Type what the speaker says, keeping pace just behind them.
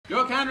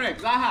Yo, Kenrick,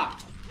 Zaha.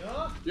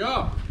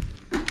 Yo.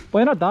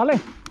 Bueno, dale.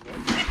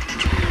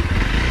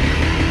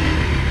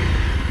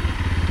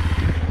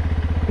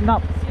 No.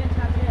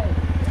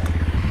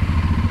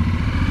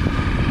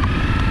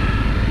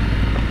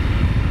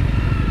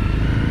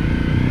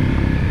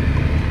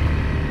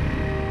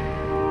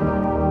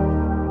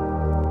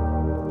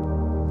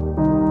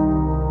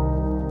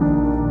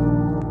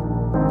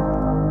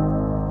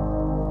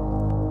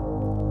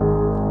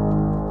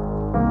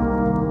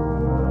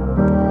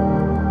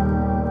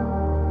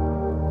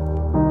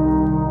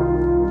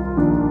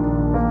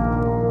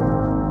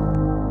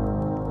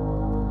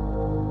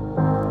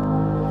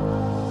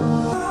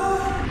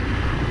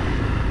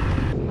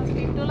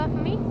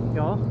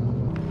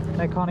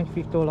 Kan ik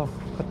 $5.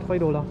 Gaat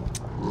 $2.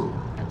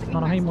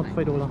 Dan hij moet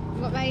 $2.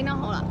 Wat ben je nou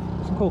holen?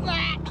 Dat is een koek.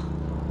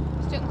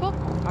 Stuk kop?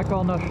 Ik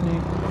kan dat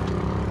niet.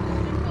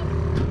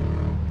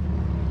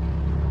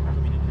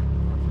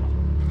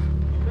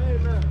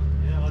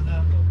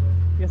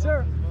 Yes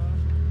sir.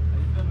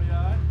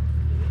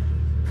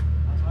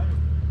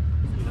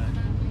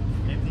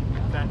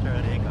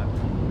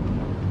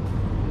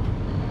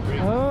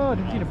 Oh,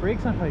 didn't see the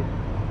brakes on tight.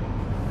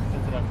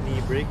 Zitten dat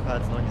die brake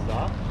pads nog niet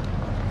daar?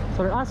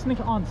 So er is niet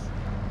ons.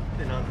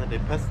 En dan zijn de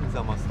pistons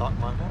allemaal start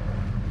maken.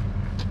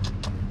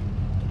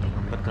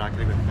 Vertrek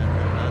ik met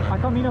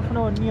Ik kan mina van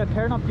een nieuwe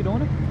turn up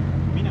doen.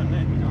 Mina,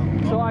 nee,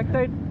 Mina. So ik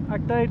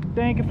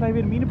denk ik blijf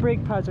weer mine brake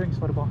pads ergens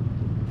voor de baan.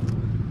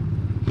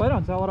 Bij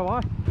dan, zo wat er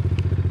was.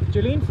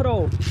 Jolene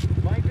vrouw.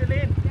 Mooi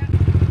Jolene. Ja.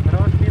 Maar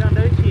dan is meer aan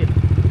Duits hier.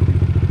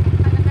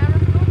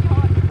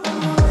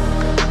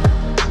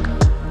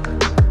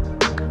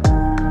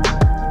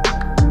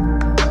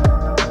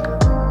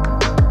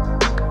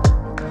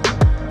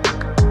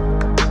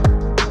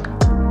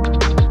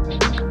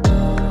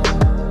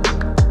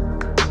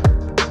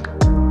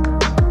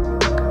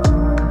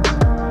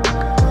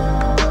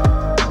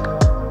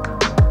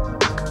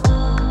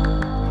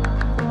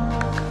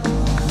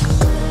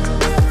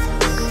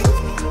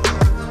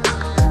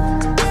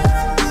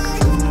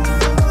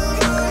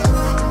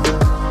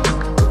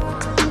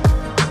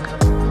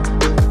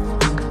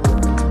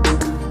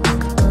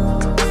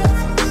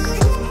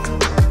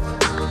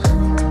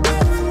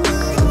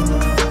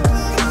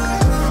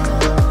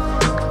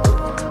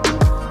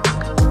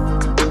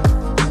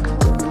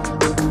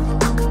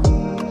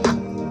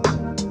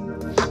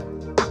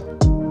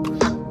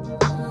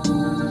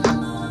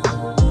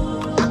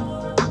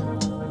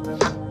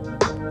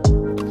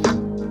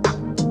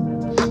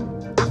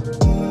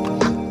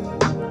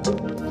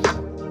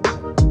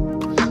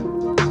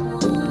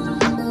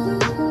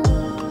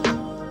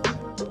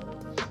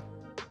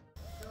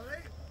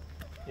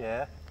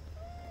 Yeah.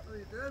 How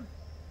you doing?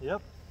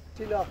 Yep.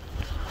 Seen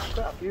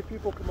quite a few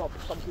people come up,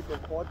 some people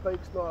on quad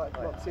bikes and all that,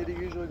 come up, say they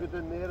usually go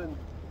down there and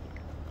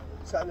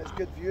sit in its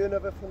good view and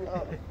everything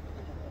like that.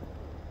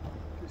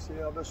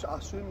 I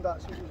assumed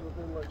that's what you were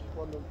doing, like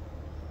London.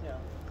 Yeah.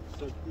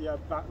 So yeah,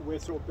 we're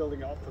sort of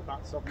building it up for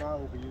that sub now.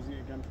 We'll be using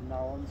it again from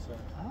now on. So.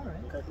 All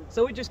right. Okay.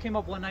 So we just came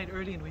up one night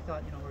early and we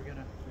thought, you know, we're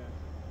gonna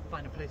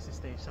find a place to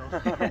stay. So.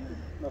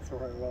 That's all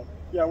right. Well,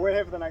 yeah, we're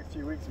here for the next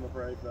few weeks, I'm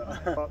afraid.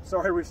 But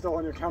sorry, we've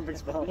stolen your camping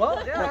spot.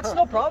 Well, yeah, that's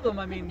no problem.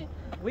 I mean,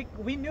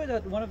 we knew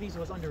that one of these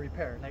was under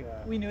repair. Like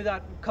we knew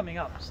that coming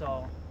up,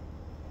 so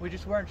we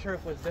just weren't sure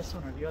if it was this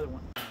one or the other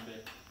one.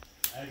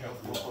 There you go.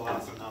 Well,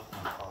 that's enough.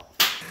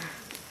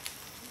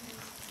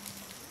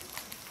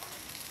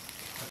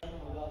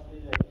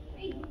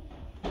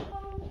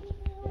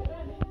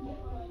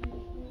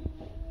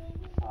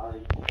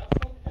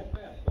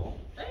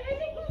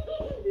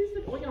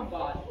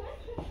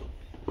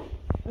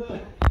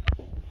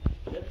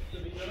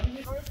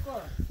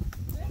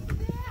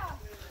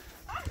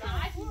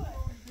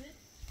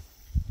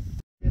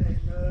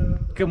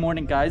 Good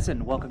morning guys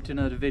and welcome to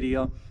another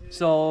video.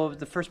 So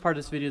the first part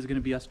of this video is going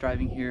to be us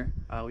driving here.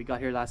 We got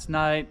here last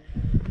night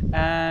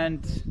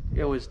and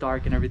it was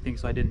dark and everything,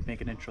 so I didn't make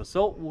an intro.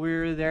 So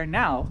we're there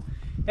now.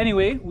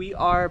 Anyway, we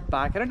are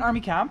back at an army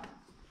camp.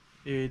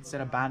 It's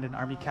an abandoned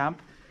army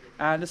camp,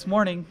 and this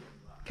morning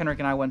Kenrick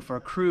and I went for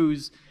a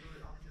cruise,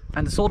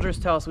 and the soldiers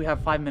tell us we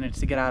have 5 minutes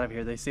to get out of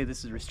here. They say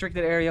this is a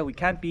restricted area, we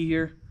can't be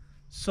here.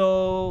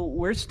 So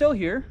we're still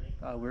here.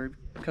 We're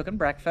cooking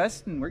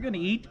breakfast and we're gonna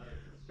eat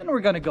and we're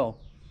gonna go.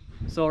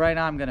 So right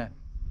now I'm gonna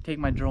take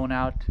my drone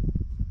out,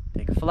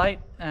 take a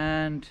flight,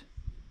 and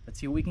let's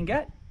see what we can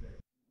get.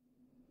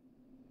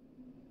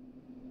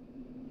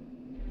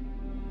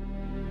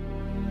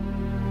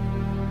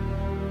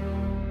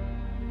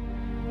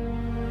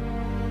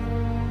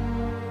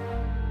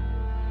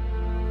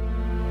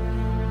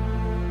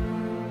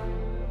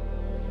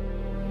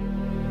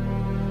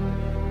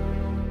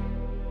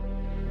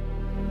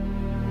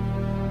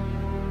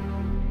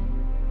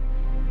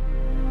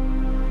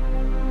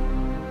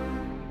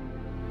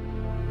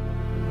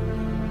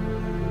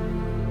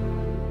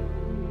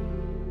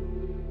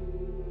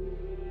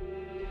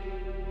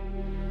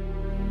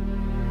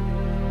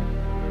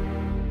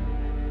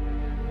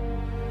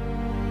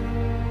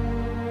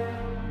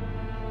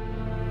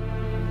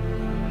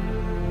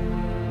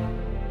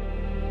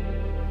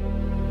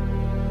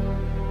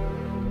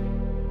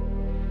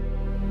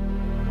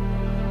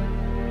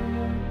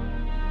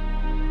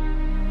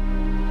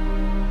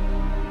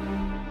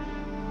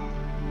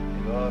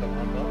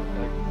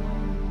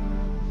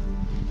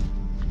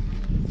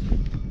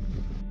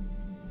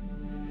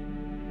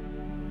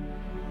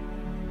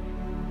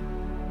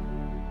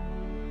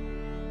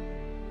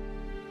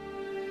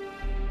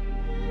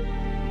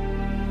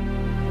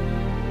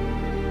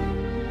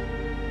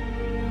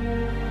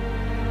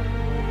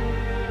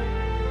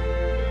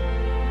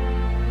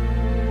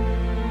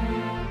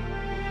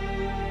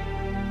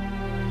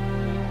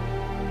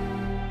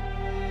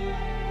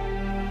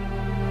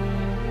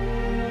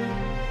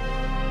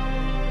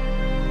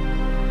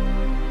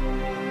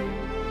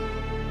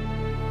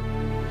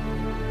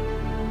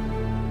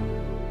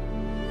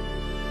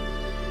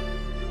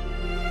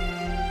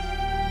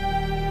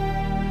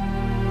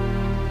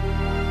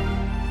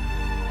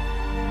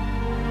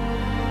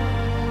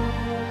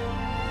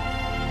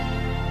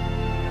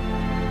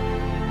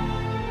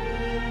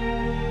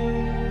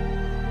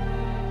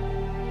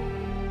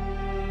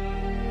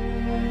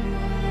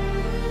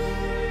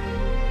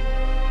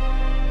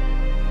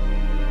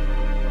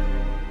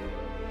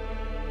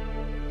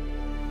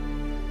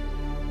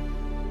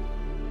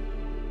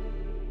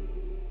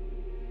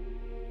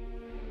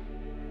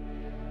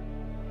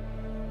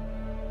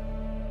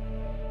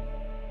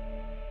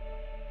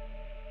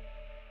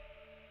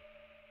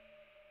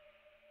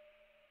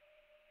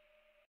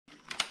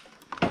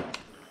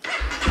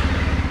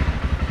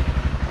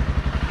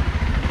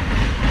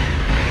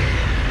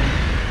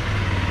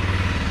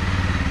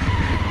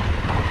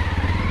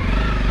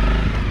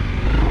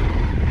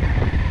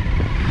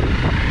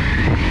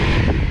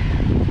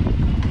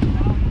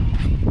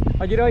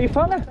 you know you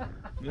found it?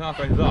 Ja,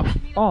 kan je dat?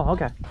 Oh,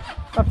 oké.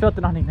 Dat valt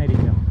er nog niet naar die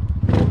film.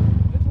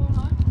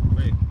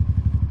 Nee.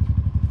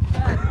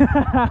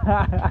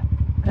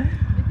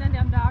 Ik ben die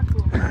aan daar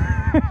komen.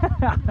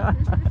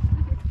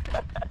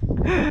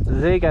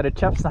 Zeker de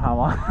chaps nog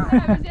allemaal.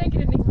 Ja, we zeker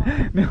het niet, man.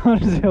 Nu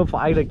hadden ze heel veel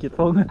eigenlijk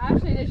gevonden.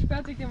 Actually, deze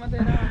speelt ik iemand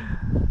in aan.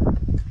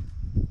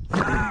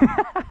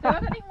 Dat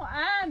wordt er niet meer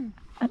aan.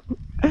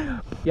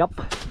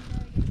 Yep.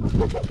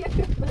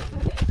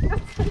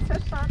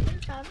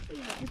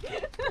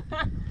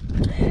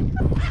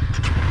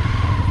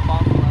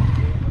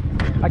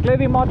 Ik geloof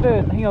die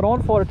moeten hier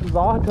rondvoeren om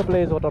zaken te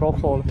lezen wat erop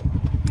volgt.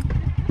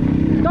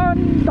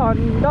 Dun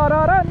dun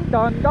dararun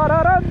dun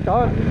dararun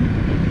dun.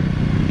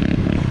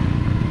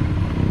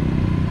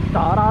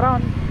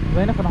 Dararun. We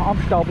zijn even nog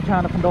afstappen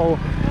gaan van daar. Oh. Ik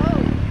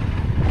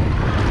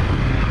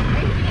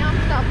ben niet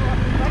afstappen, want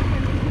ik ben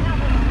niet naar.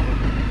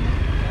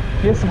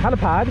 Hier is een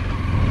helipad.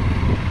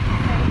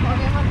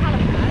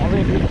 Om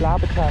even niet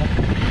slapen te gaan.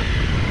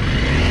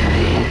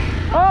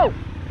 Oh!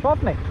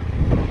 Wat niet?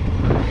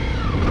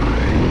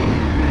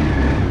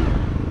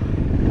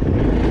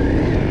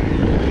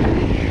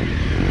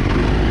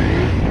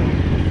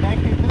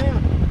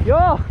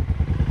 Ja!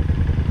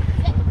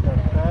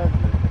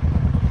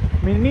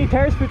 Mijn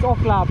militairsfiets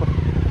afklappen.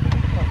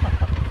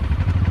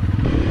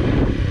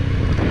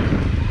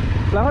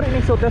 Laat maar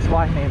niet zo des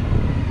wegnemen.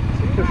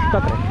 Zo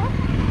stutterig.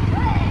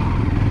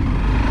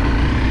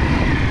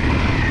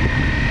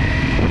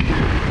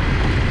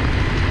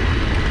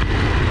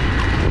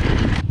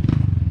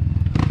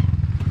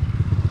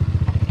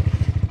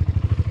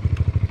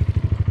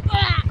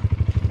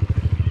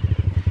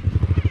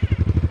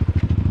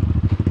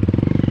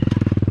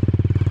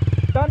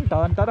 Dun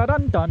dun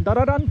dun dun dun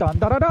dun dun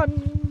dun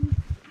dun.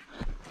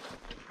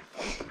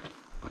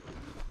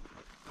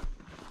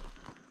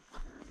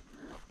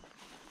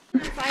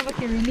 Zijn wat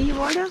je niet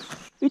worden?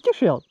 Ietsje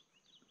schild.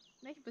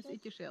 Nee, best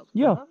ietsje schild.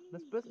 Ja,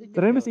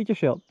 erin is ietsje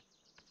schild.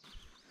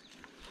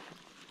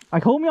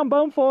 Ik hou me aan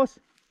boom vast.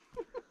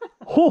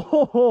 Ho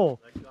ho ho.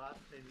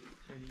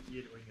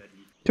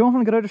 Toen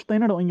van de grote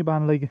stenen er in je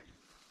baan liggen.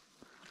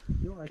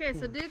 Okay,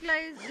 so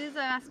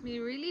deze asked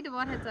me really the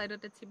waarheid zei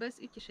dat het je best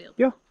ietsje schild.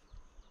 Ja.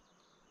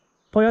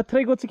 Toen je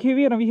terug wat ik hier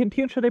weer en we gaan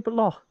tien schrijven het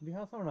laag. Die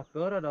gaan zo naar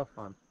buiten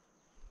daarvan.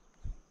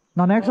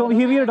 Nou, next zal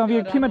hier weer dan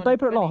weer klimmen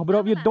typen het laag, maar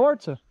op je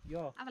doortje.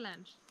 Ja.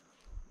 Avalanche.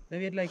 Dan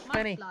weet like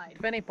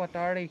 20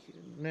 patardig,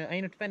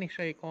 21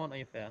 zou je kan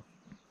ongeveer.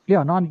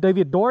 Ja, nou dan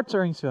weer doortje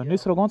ergens weer. Nu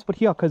is er ook ons per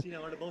hier, cause. Zie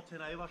nou, de boot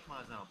zijn hij was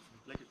maar zo.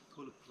 Lekker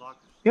coole vlak.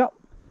 Ja.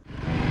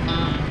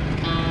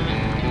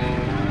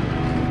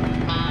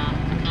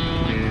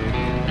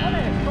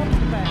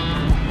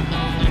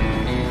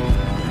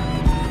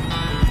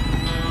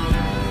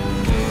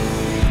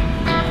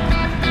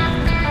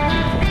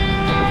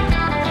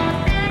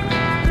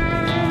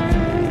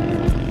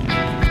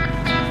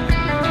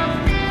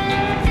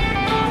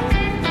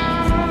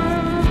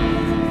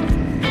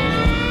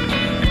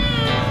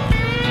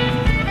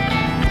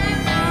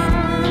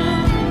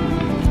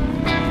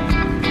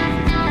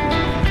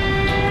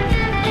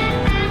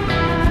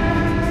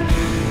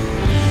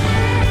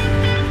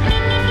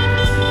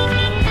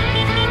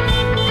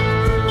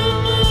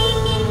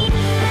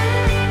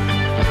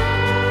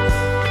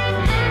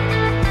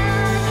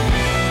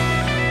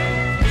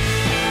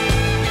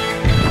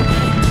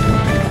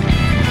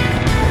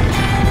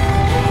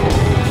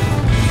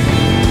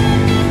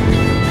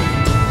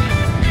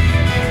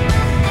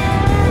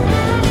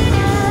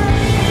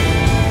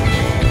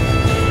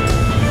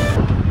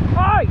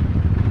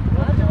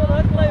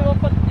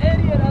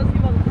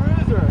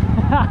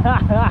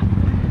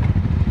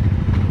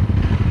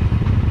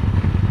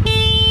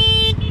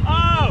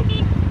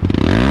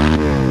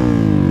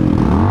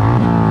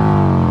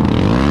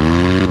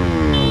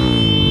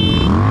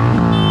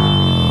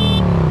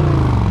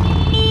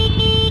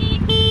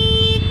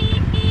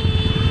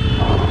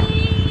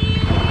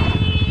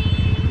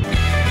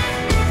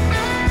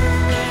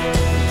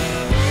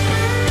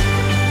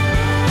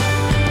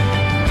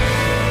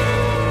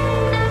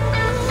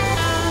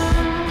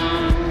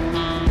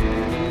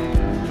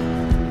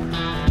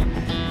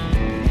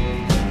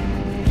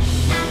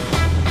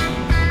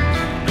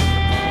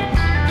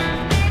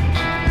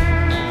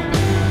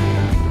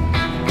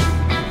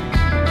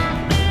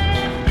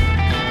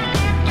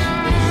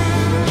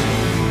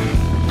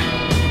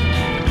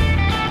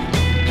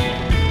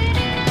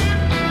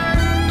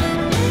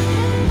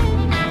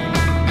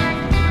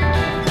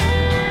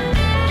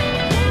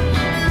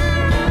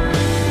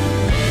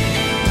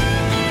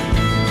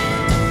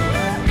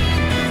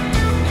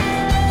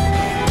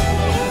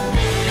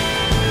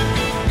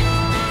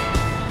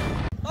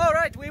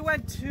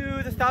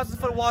 To the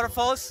 1,000-foot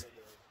waterfalls.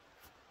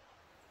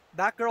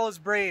 That girl is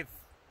brave.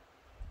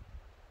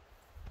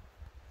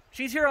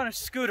 She's here on a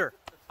scooter.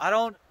 I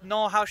don't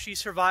know how she's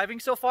surviving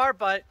so far,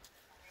 but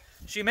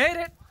she made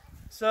it.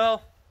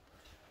 So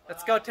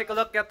let's go take a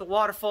look at the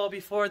waterfall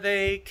before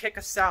they kick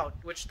us out,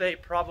 which they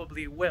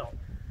probably will.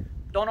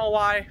 Don't know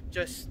why,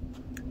 just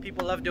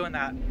people love doing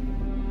that.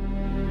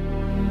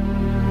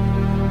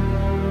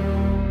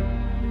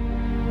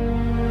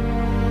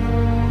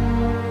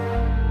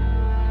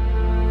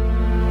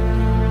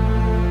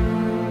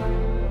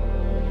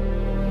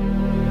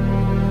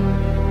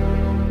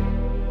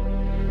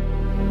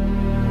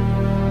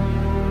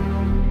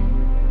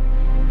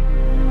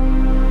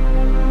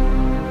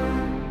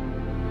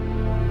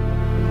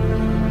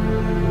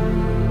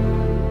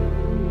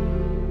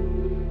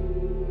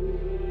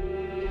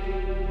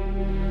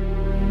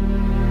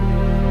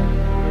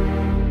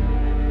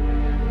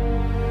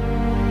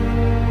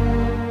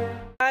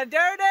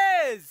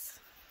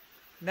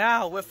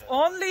 Now, if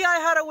only I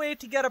had a way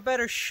to get a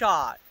better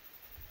shot.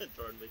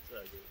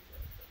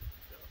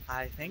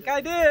 I think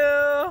I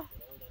do.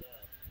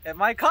 It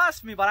might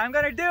cost me, but I'm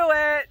gonna do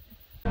it.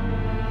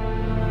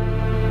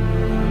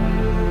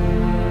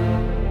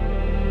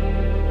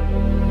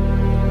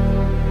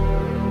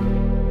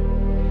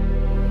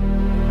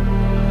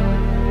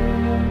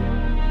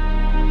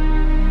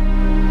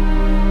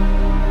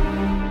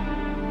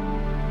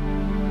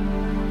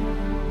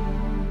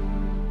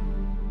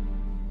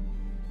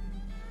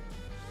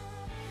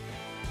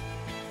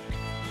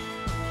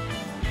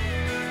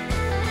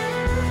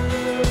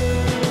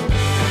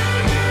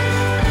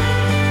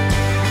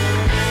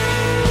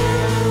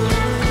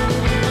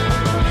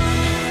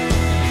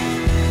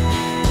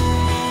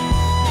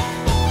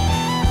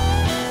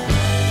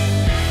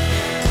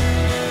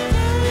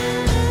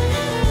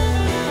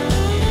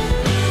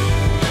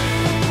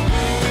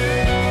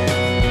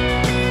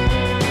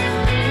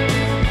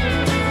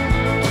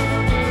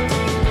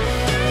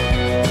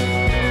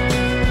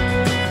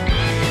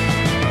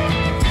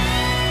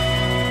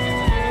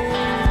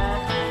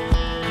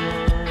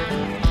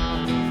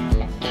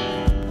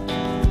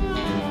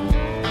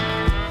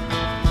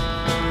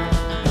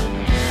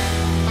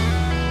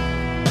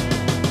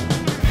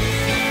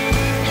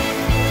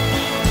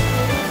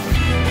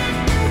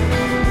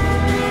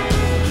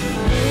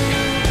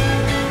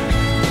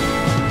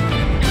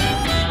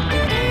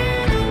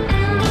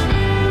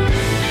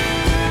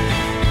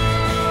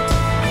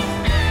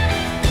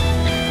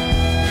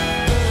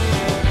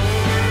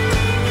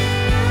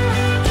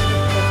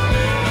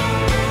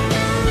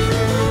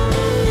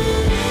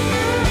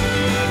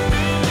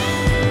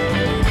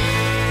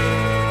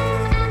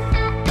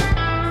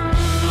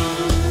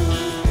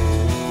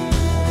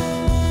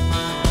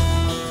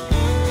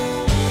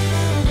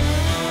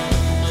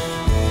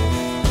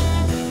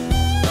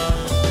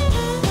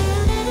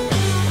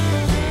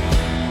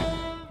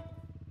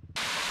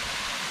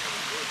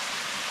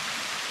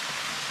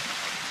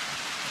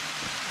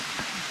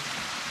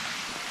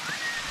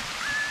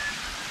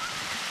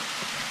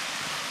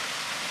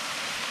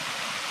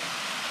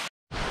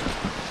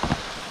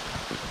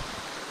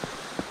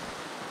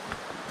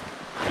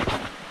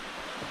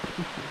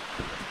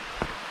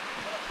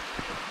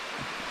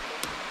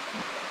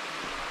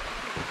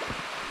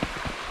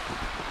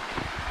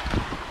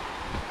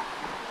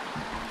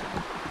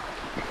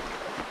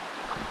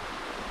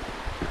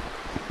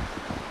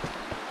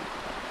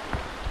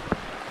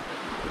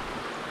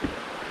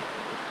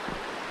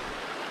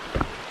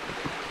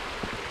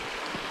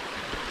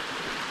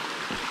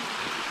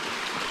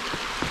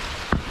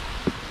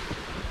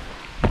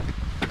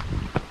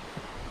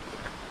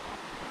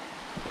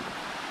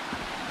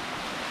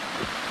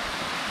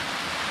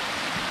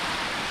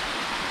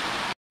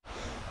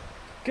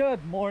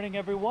 Good morning,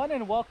 everyone,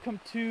 and welcome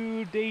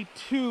to day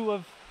 2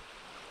 of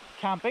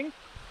camping.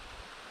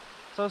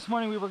 So this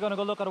morning we were going to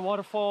go look at a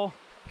waterfall.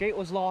 Gate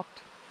was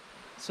locked,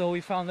 so we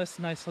found this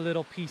nice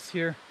little piece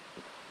here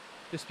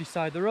just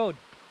beside the road.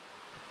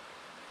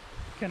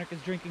 Kendrick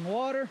is drinking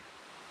water.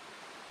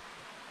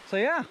 So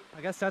yeah,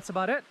 I guess that's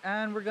about it,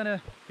 and we're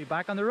gonna be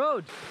back on the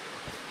road.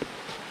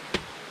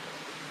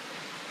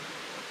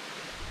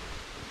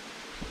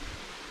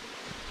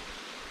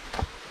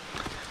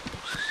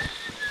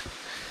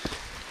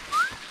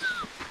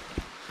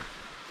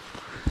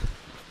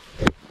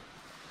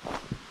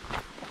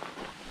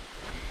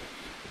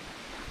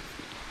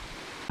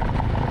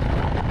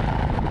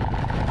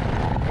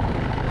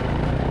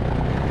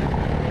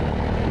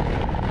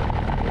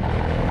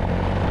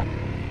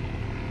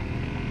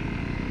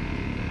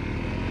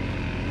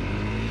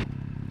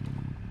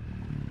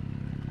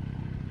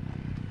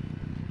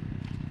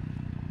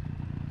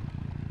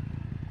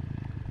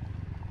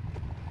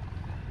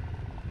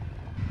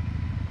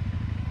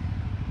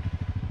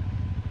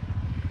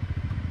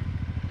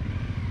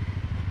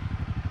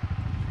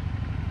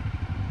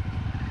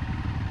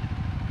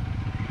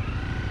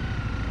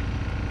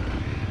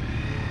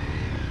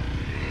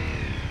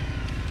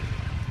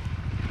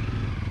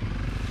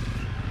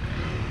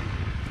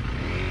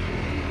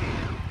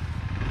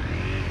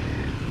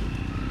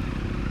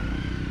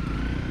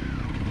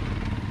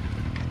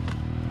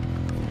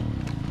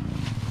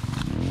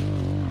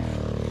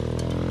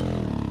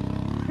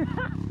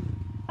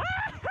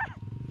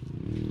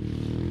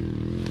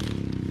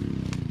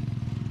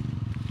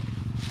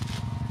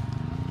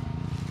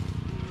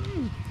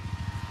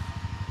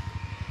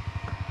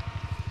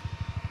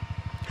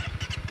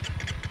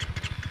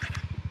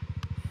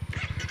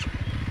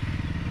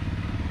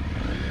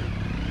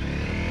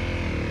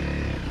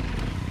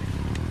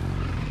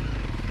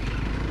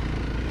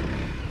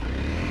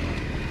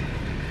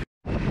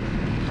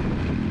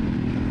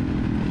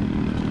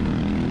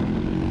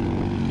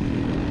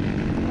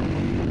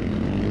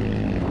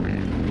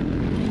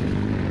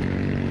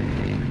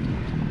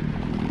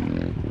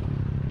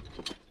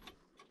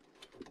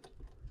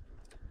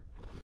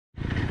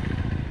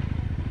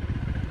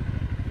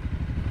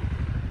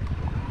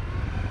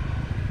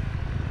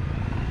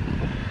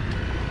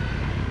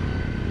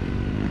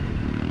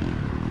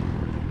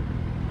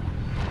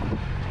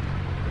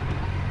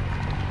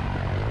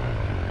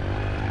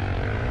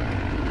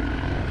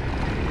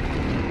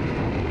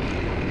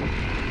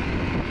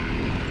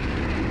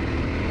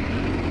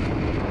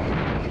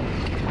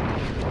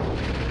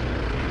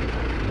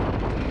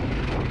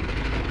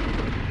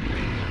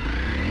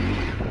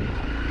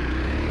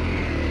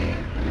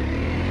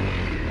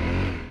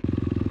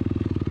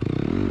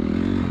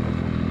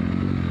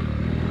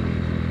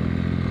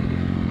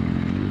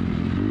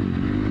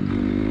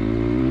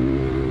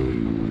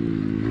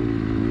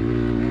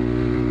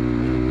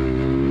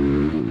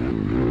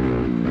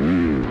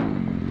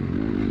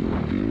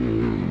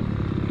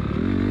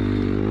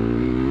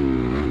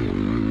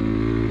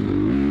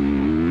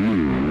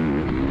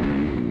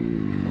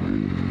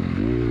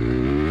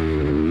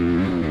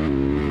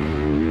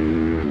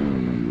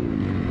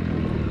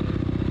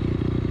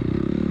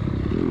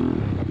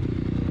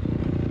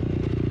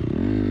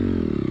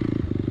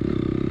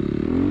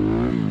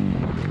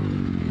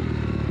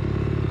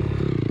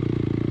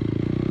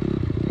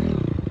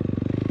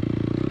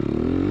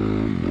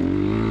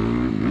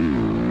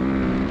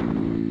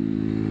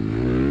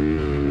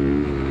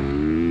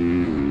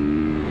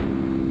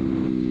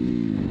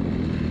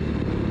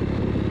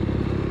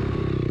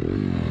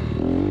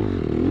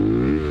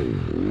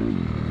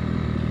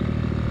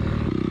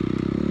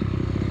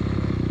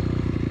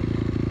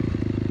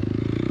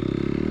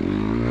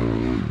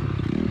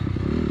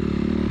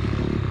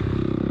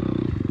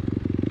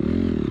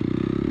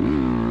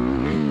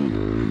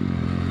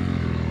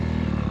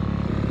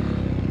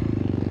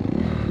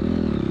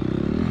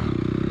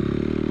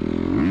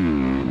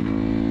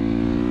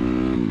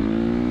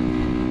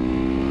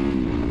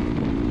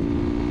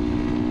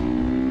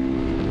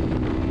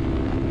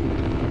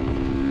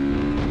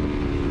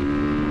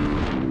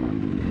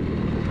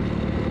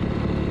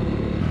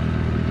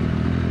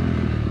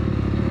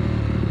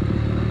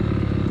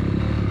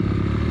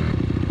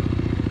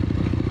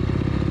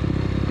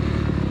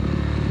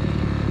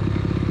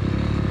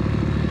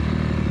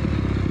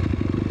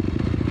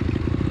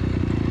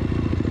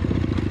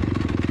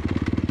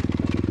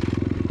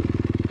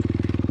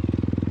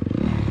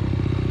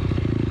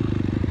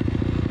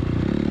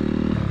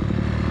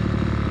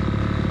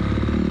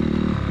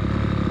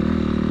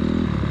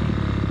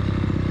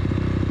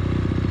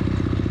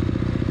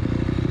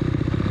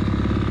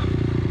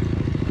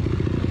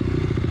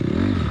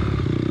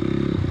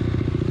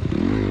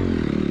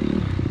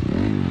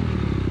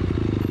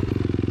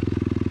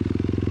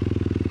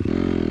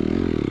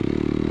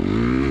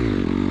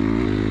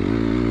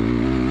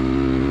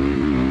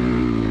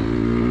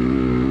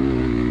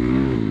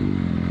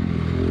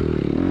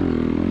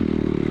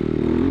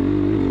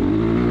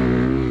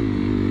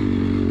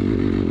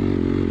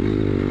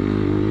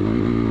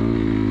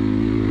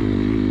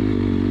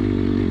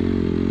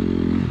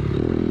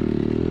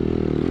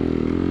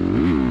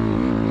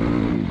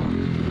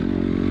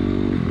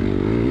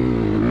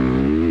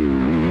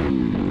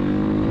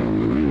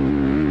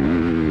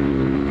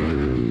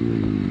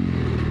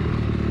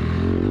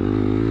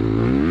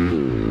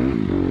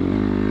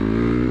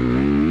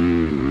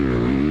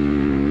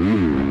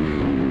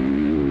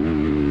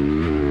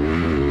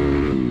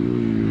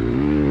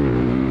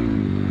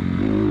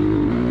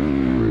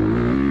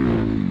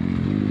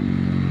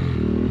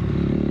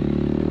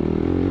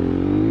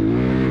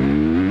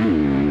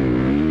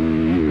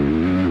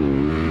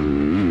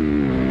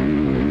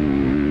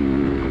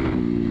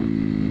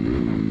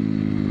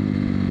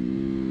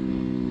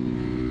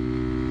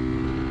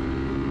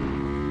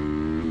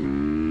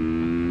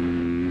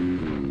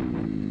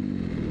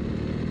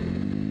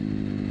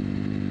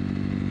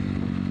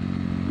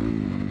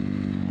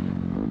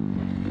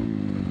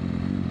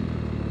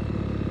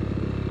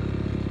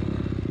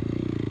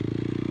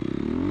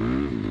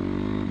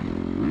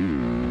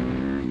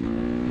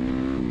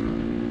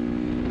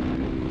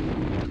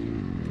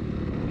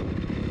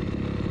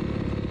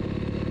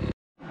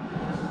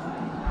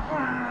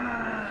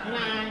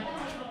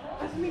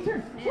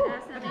 turn. Hey,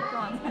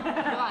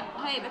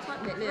 that's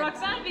what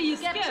Roxanne, you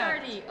Skip skip.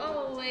 30.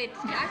 Oh, wait.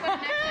 I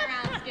got next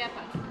round skip.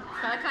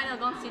 I kind of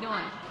don't see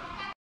doing.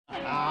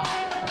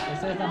 They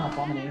say it's an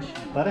abomination.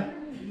 Buddy?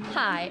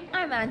 Hi,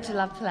 I'm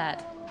Angela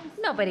Platt.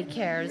 Nobody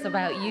cares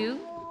about you.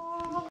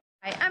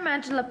 Hi, I'm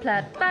Angela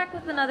Platt, back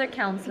with another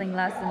counseling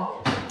lesson.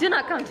 Do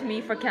not come to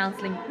me for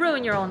counseling.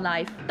 Ruin your own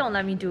life. Don't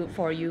let me do it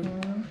for you.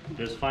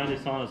 Just find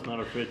someone that's not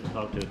afraid to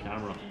talk to a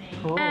camera.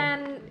 Cool.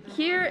 And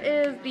here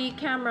is the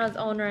camera's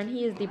owner, and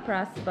he is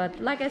depressed, but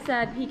like I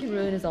said, he can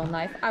ruin his own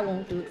life. I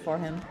won't do it for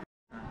him.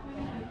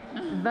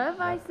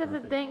 Bewijs dat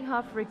het ding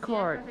heeft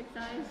record.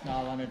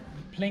 Nou, wanneer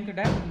plinker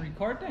dat en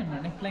record in,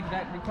 en ik plink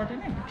dat record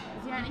in.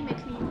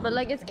 But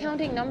like it's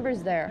counting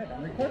numbers there.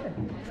 Record it.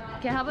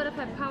 Okay, how about if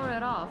I power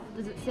it off?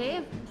 Does it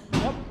save?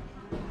 Yep.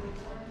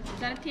 Is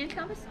that a 10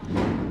 compass?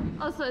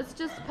 Oh, so it's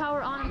just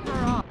power on and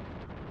power off.